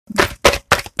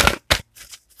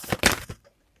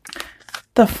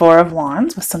The Four of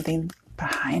Wands with something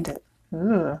behind it.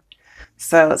 Ooh.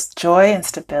 So it's joy and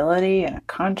stability and a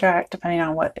contract, depending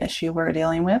on what issue we're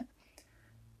dealing with.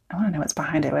 I want to know what's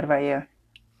behind it. What about you?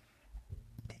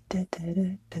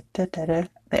 The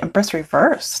Empress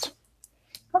reversed.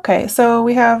 Okay, so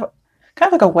we have kind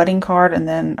of like a wedding card and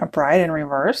then a bride in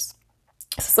reverse.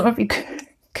 So some of you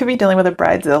could be dealing with a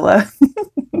bridezilla.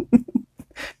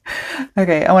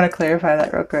 Okay, I want to clarify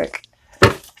that real quick.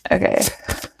 Okay,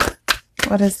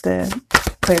 what is the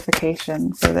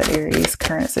clarification for the Aries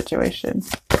current situation?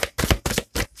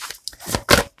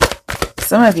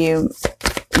 Some of you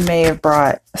may have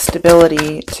brought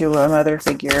stability to a mother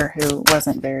figure who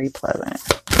wasn't very pleasant.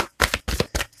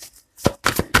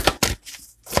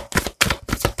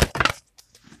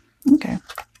 Okay.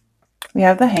 We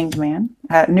have the Hanged Man.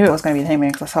 I knew it was going to be the Hanged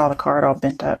Man because I saw the card all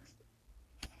bent up.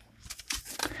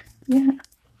 Yeah.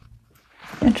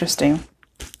 Interesting.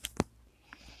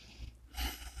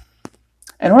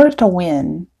 In order to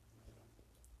win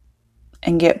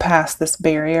and get past this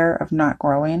barrier of not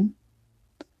growing,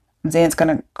 I'm saying it's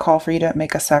going to call for you to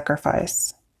make a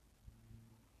sacrifice.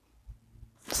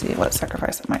 Let's see what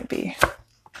sacrifice it might be.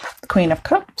 The Queen of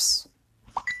Cups.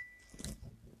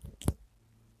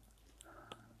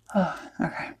 Oh,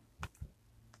 okay.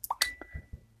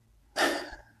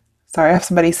 Sorry, I have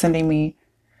somebody sending me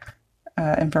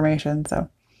information, so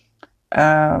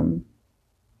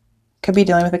could be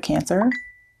dealing with a Cancer.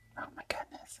 Oh my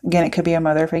goodness. Again, it could be a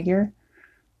mother figure.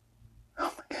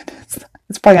 Oh my goodness.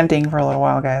 It's probably gonna ding for a little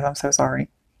while, guys. I'm so sorry.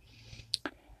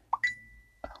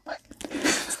 Oh my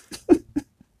goodness.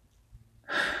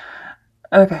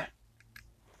 Okay.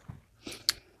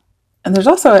 And there's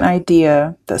also an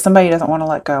idea that somebody doesn't want to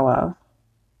let go of.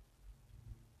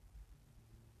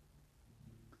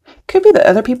 Could be that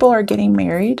other people are getting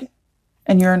married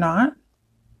and you're not.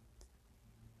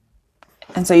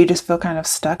 And so you just feel kind of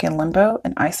stuck in limbo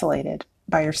and isolated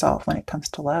by yourself when it comes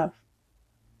to love.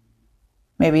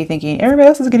 Maybe thinking, everybody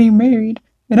else is getting married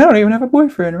and I don't even have a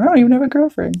boyfriend or I don't even have a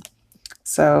girlfriend.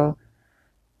 So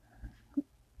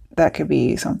that could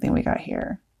be something we got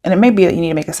here. And it may be that you need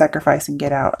to make a sacrifice and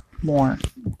get out more.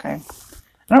 Okay.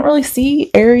 I don't really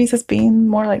see Aries as being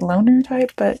more like loner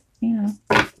type, but you know,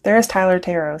 there is Tyler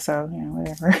Tarot, so you know,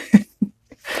 whatever.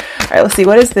 All right, let's see.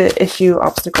 What is the issue,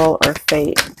 obstacle, or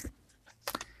fate?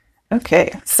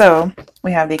 Okay, so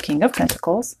we have the King of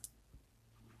Pentacles.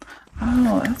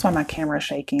 Oh, that's why my camera's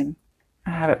shaking. I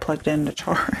have it plugged in to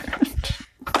charge.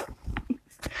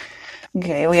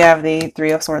 Okay, we have the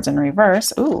Three of Swords in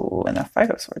reverse. Ooh, and the Five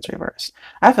of Swords reversed.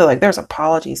 I feel like there's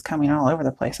apologies coming all over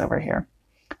the place over here.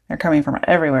 They're coming from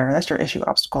everywhere. That's your issue,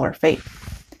 obstacle, or fate.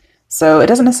 So it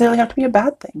doesn't necessarily have to be a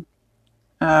bad thing.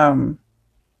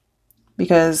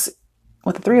 Because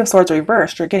with the Three of Swords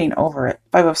reversed, you're getting over it.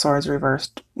 Five of Swords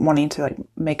reversed, wanting to like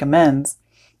make amends.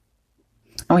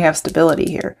 And we have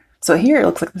stability here. So here it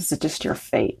looks like this is just your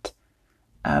fate.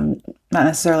 Not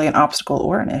necessarily an obstacle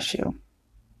or an issue.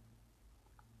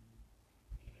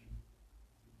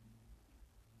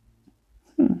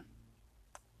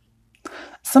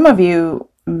 Some of you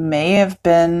may have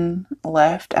been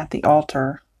left at the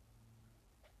altar.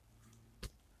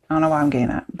 I don't know why I'm getting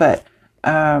that, but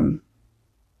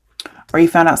or you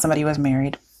found out somebody was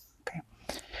married. Okay.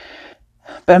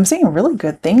 But I'm seeing really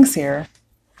good things here.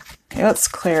 Okay, let's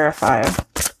clarify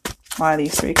why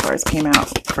these three cards came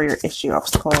out for your issue,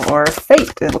 obstacle, or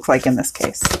fate, it looks like in this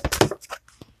case.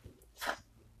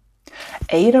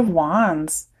 Eight of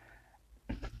Wands.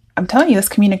 I'm telling you, this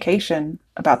communication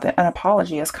about an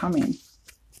apology is coming.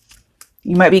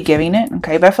 You might be giving it,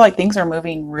 okay, but I feel like things are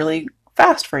moving really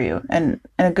fast for you and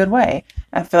in a good way.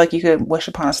 I feel like you could wish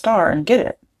upon a star and get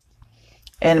it.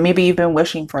 And maybe you've been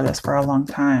wishing for this for a long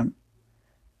time.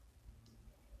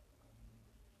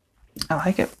 I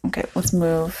like it. Okay, let's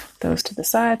move those to the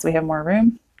side so we have more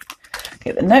room.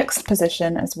 Okay, the next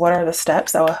position is what are the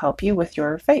steps that will help you with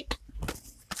your fate?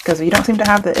 Because you don't seem to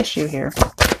have the issue here.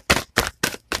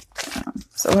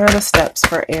 So what are the steps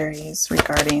for Aries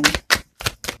regarding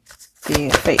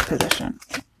the fate position?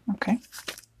 Okay.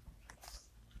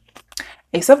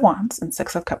 Ace of Wands and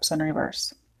Six of Cups in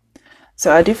reverse.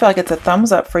 So I do feel like it's a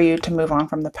thumbs up for you to move on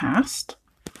from the past.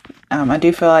 I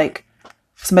do feel like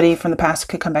somebody from the past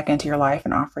could come back into your life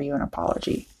and offer you an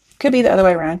apology. Could be the other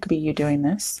way around. Could be you doing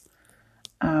this.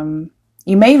 You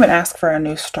may even ask for a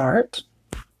new start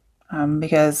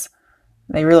because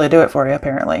they really do it for you,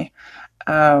 apparently.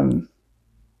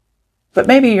 But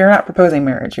maybe you're not proposing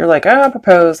marriage. You're like, oh, I'll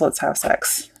propose, let's have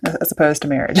sex, as opposed to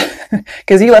marriage.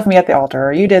 Because you left me at the altar,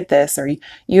 or you did this, or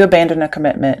you abandoned a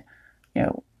commitment, you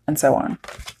know, and so on.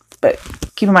 But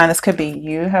keep in mind, this could be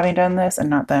you having done this and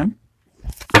not them.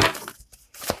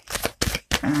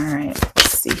 All right,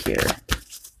 let's see here.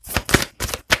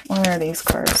 Why are these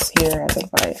cards here as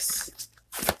advice?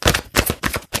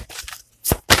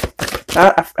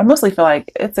 I mostly feel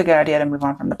like it's a good idea to move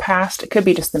on from the past. It could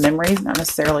be just the memories, not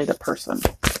necessarily the person.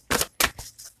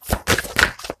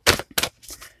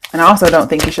 And I also don't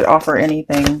think you should offer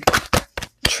anything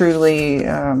truly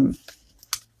something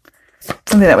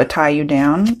that would tie you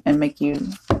down and make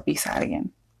you be sad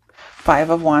again. 5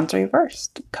 of Wands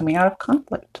reversed, coming out of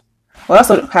conflict. We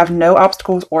also have no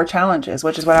obstacles or challenges,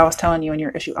 which is what I was telling you in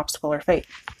your issue, obstacle or fate.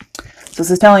 So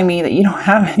this is telling me that you don't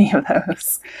have any of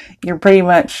those. You're pretty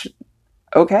much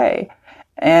okay.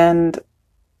 And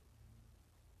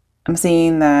I'm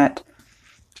seeing that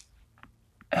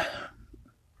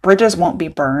bridges won't be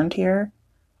burned here,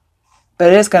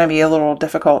 but it is going to be a little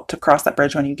difficult to cross that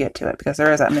bridge when you get to it because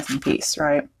there is that missing piece,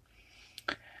 right?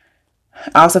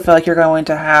 I also feel like you're going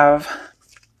to have,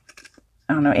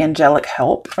 I don't know, angelic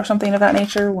help or something of that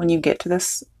nature when you get to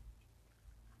this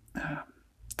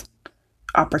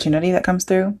opportunity that comes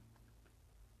through.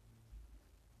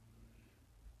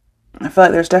 I feel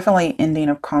like there's definitely ending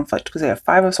of conflict because we have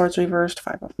 5 of Swords reversed,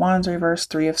 5 of Wands reversed,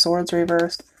 3 of Swords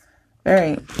reversed.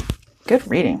 Very good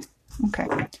reading. Okay.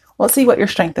 Well, let's see what your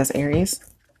strength is, Aries.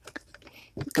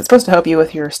 It's supposed to help you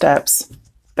with your steps,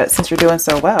 but since you're doing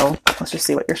so well, let's just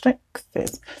see what your strength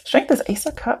is. Strength is Ace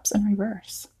of Cups in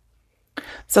reverse.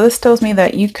 So this tells me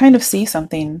that you kind of see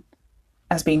something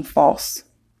as being false.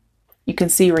 You can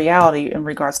see reality in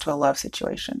regards to a love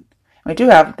situation. We do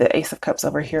have the Ace of Cups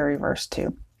over here reversed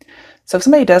too. So if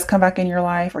somebody does come back in your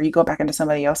life or you go back into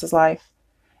somebody else's life,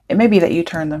 it may be that you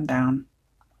turn them down.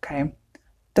 Okay.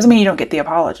 Doesn't mean you don't get the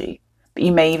apology, but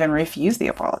you may even refuse the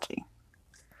apology.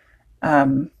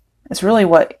 It's really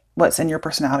what's in your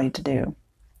personality to do.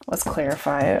 Let's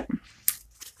clarify it.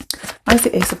 I see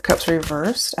Ace of Cups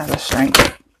reversed as a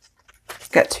strength.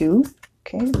 Got 2.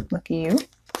 Okay, lucky you.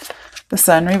 The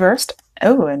Sun reversed.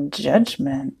 Oh, and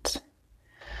Judgment.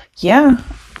 Yeah,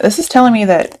 this is telling me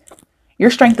that your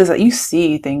strength is that you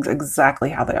see things exactly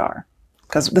how they are.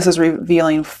 Because this is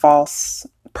revealing false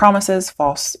promises,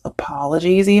 false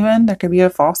apologies even. There could be a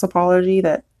false apology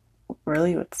that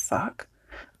really would suck.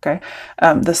 Okay.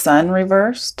 The Sun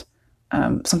reversed.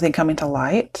 Something coming to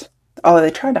light. Although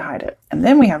they tried to hide it. And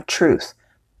then we have Truth.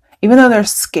 Even though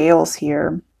there's scales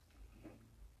here,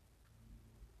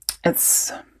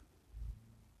 it's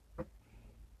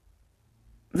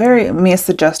very, I mean, it's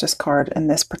the Justice card in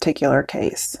this particular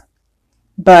case.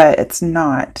 But it's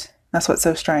not. That's what's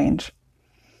so strange.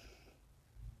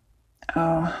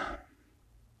 Oh,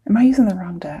 am I using the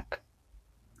wrong deck?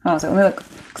 Oh, so let me look.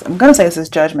 I'm going to say this is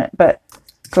Judgment, but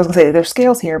I was going to say there's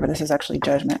scales here, but this is actually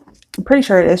Judgment. I'm pretty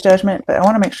sure it is Judgment, but I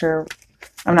want to make sure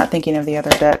I'm not thinking of the other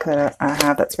deck that I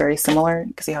have that's very similar.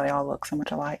 You can see how they all look so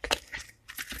much alike.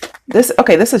 This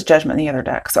is Judgment in the other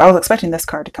deck. So I was expecting this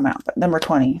card to come out, but number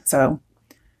 20. So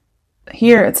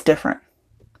here it's different.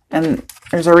 And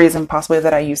there's a reason possibly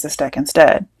that I use this deck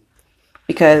instead.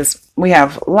 Because we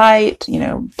have light,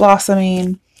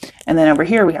 blossoming, and then over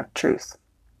here we have truth.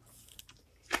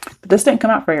 But this didn't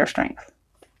come out for your strength.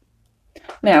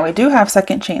 Now, we do have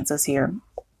second chances here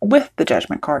with the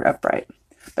Judgment card upright.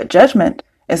 But Judgment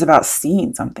is about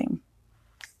seeing something.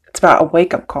 It's about a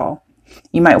wake-up call.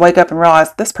 You might wake up and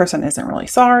realize this person isn't really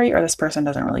sorry, or this person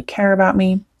doesn't really care about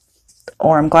me,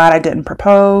 or I'm glad I didn't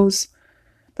propose.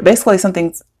 But basically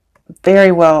something's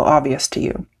very well obvious to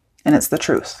you, and it's the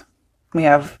truth. We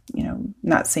have,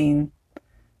 not seeing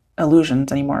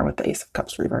illusions anymore with the Ace of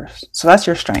Cups reversed. So that's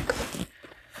your strength.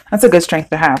 That's a good strength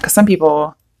to have because some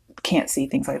people can't see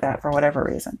things like that for whatever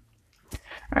reason.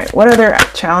 All right, what other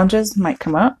challenges might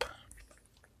come up?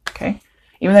 Okay,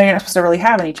 even though you're not supposed to really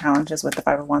have any challenges with the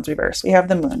 5 of Wands reversed, we have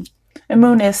the Moon. And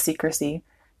Moon is secrecy,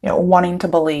 wanting to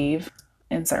believe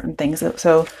in certain things.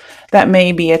 So that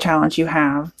may be a challenge you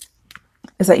have,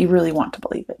 is that you really want to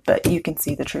believe it, but you can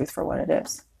see the truth for what it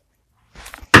is.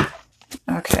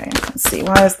 Okay, let's see.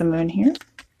 Why is the Moon here?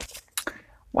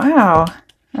 Wow.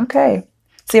 Okay.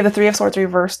 So you have the 3 of Swords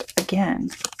reversed again.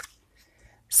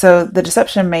 So the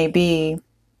deception may be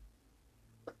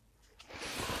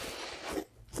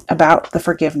about the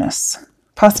forgiveness.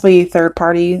 Possibly third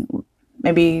party.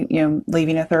 Maybe,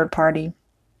 leaving a third party.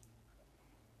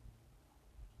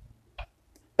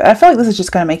 But I feel like this is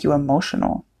just going to make you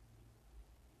emotional.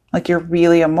 Like you're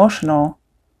really emotional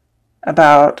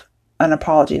about an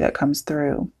apology that comes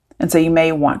through. And so you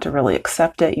may want to really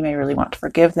accept it. You may really want to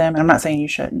forgive them. And I'm not saying you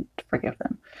shouldn't forgive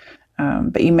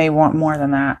them. But you may want more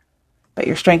than that. But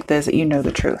your strength is that you know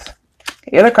the truth.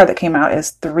 The other card that came out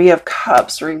is 3 of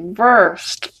Cups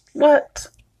reversed. What?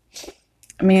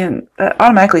 I mean, that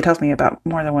automatically tells me about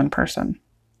more than one person.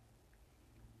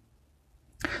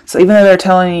 So even though they're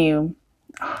telling you,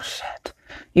 oh shit,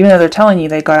 even though they're telling you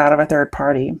they got out of a third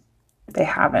party, they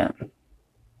haven't.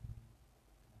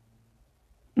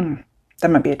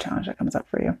 That might be a challenge that comes up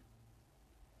for you.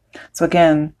 So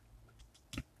again,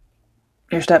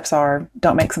 your steps are,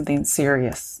 don't make something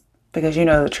serious because you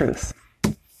know the truth.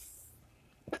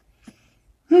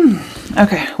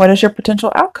 Okay, what is your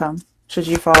potential outcome? Should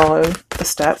you follow the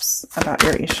steps about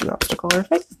your issue, obstacle, or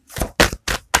fate?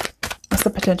 What's the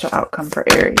potential outcome for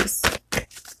Aries?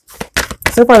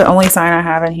 So far, the only sign I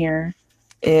have in here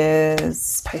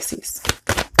is Pisces.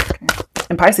 Okay.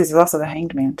 And Pisces is also the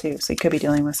Hanged Man, too, so you could be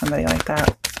dealing with somebody like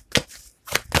that.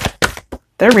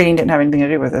 Their reading didn't have anything to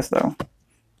do with this, though.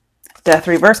 Death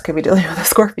reverse could be dealing with a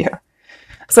Scorpio.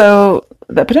 So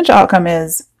the potential outcome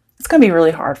is it's going to be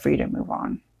really hard for you to move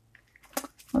on.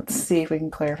 Let's see if we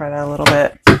can clarify that a little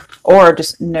bit. Or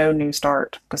just no new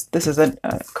start, because this is a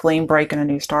clean break and a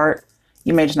new start.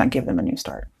 You may just not give them a new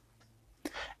start.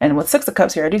 And with Six of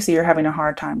Cups here, I do see you're having a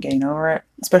hard time getting over it,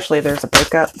 especially if there's a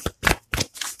breakup.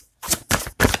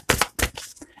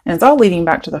 And it's all leading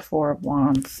back to the Four of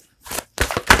Wands.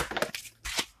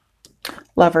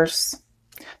 Lovers.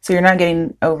 So you're not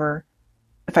getting over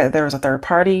the fact that there was a third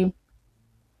party,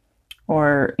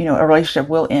 or, you know, a relationship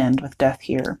will end with death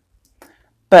here.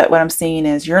 But what I'm seeing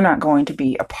is you're not going to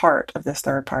be a part of this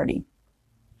third party.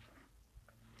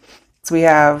 So we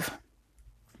have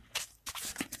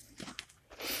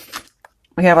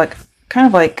like kind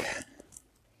of like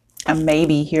a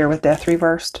maybe here with death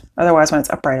reversed. Otherwise, when it's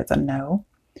upright, it's a no.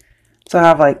 So I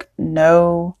have like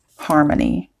no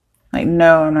harmony. Like,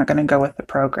 no, I'm not going to go with the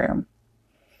program.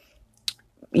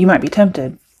 You might be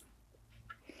tempted.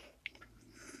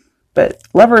 But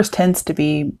lovers tends to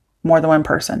be more than one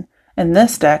person. In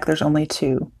this deck, there's only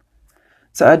two.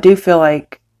 So I do feel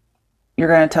like you're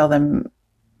going to tell them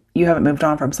you haven't moved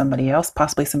on from somebody else,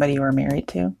 possibly somebody you were married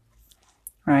to,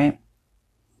 right?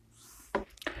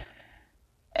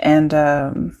 And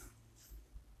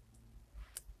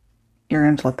you're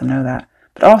going to let them know that.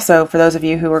 But also, for those of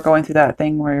you who are going through that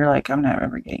thing where you're like, I'm not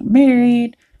ever getting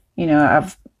married, you know,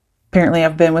 I've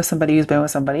been with somebody who's been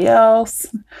with somebody else.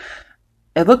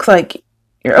 It looks like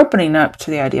you're opening up to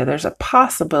the idea there's a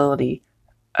possibility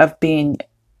of being,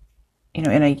 you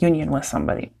know, in a union with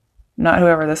somebody. Not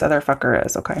whoever this other fucker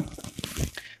is, okay?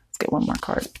 Let's get one more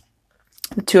card.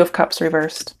 The Two of Cups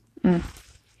reversed.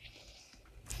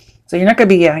 So you're not gonna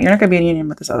be in union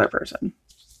with this other person.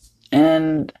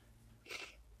 And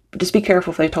just be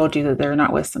careful if they told you that they're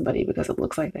not with somebody, because it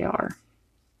looks like they are.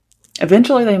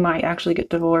 Eventually they might actually get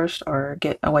divorced or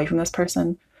get away from this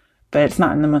person, but it's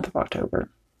not in the month of October.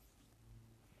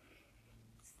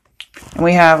 And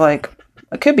we have like,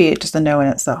 it could be just a no in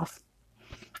itself.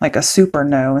 Like a super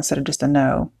no instead of just a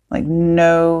no. Like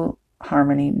no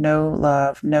harmony, no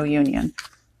love, no union.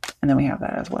 And then we have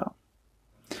that as well.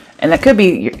 And that could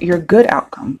be your good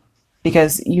outcome,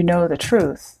 because you know the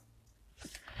truth.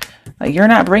 Like, you're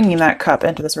not bringing that cup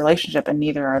into this relationship, and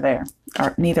neither are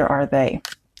they.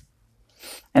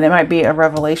 And it might be a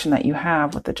revelation that you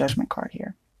have with the Judgment card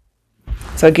here.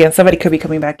 So again, somebody could be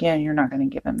coming back in. You're not going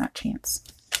to give them that chance.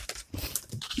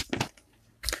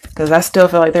 Because I still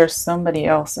feel like there's somebody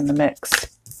else in the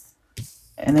mix.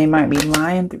 And they might be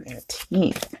lying through their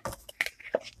teeth.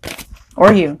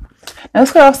 Or you. Now,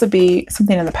 this could also be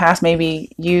something in the past.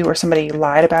 Maybe you or somebody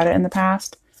lied about it in the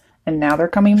past, and now they're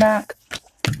coming back.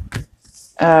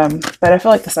 But I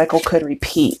feel like the cycle could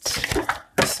repeat.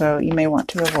 So you may want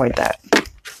to avoid that.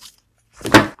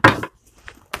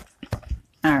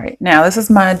 All right. Now, this is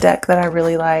my deck that I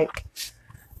really like.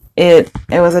 It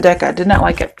was a deck I did not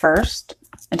like at first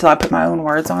until I put my own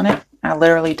words on it. I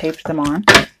literally taped them on.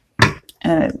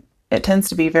 And it tends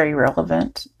to be very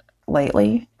relevant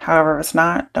lately. However, if it's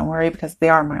not, don't worry, because they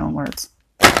are my own words.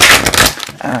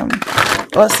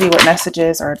 Let's see what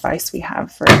messages or advice we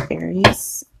have for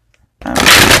Aries for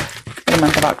the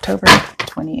month of October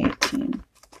 2018.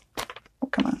 Oh,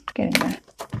 come on, get in there.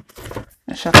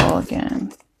 I'll shuffle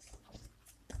again.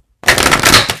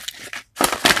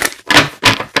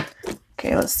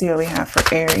 Okay, let's see what we have for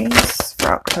Aries for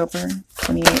October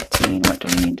 2018. What do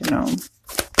we need to know?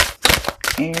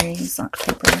 Aries,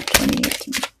 October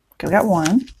 2018. Okay, we got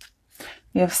one.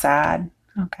 We have sad.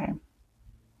 Okay.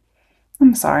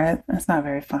 I'm sorry, that's not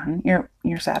very fun.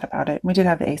 You're sad about it. We did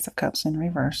have the Ace of Cups in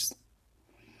reverse.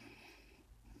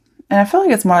 And I feel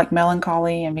like it's more like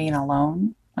melancholy and being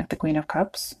alone, like the Queen of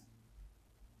Cups.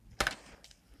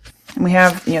 And we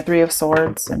have, Three of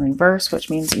Swords in reverse, which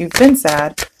means you've been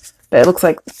sad, but it looks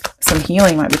like some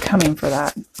healing might be coming for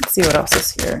that. Let's see what else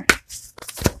is here.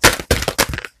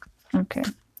 Okay,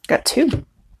 got two.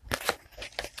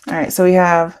 All right, so we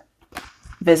have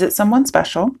visit someone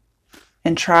special,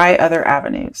 and try other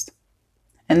avenues.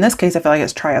 In this case, I feel like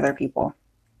it's try other people.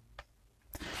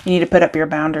 You need to put up your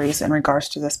boundaries in regards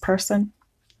to this person.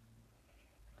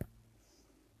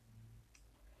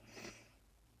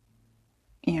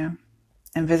 Yeah.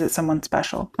 And visit someone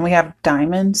special. And we have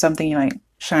diamond, something you like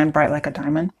shine bright like a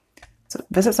diamond. So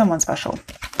visit someone special.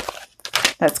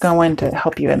 That's going to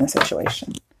help you in the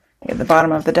situation. At the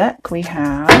bottom of the deck, we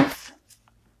have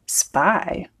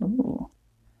spy. Ooh.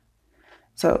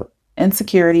 So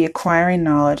insecurity, acquiring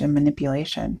knowledge, and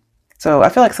manipulation. So I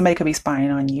feel like somebody could be spying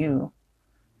on you.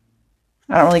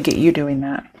 I don't really get you doing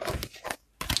that.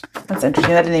 That's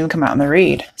interesting. That didn't even come out in the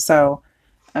read. So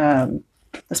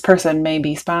this person may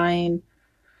be spying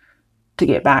to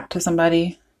get back to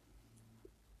somebody.